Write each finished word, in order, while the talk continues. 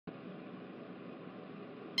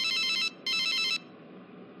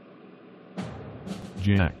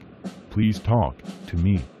Jack, please talk to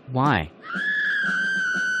me. Why?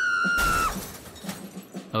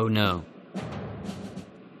 Oh no.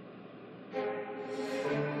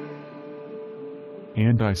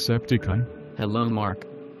 Antisepticeye? Hello, Mark.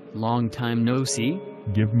 Long time no see?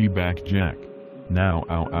 Give me back Jack. Now,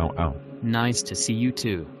 ow ow ow. Nice to see you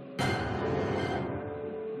too.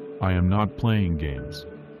 I am not playing games.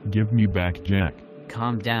 Give me back Jack.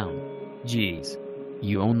 Calm down. Jeez.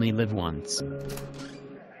 You only live once.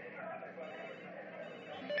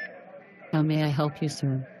 How may I help you,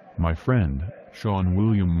 sir? My friend, Sean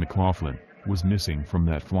William McLaughlin, was missing from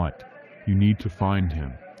that flight. You need to find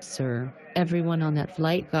him. Sir, everyone on that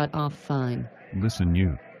flight got off fine. Listen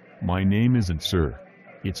you. My name isn't Sir.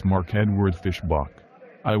 It's Mark Edward Fishbach.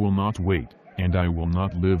 I will not wait, and I will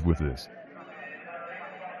not live with this.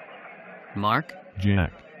 Mark?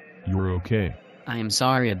 Jack. You're okay. I am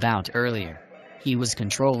sorry about earlier. He was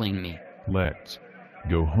controlling me. Let's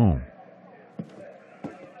go home.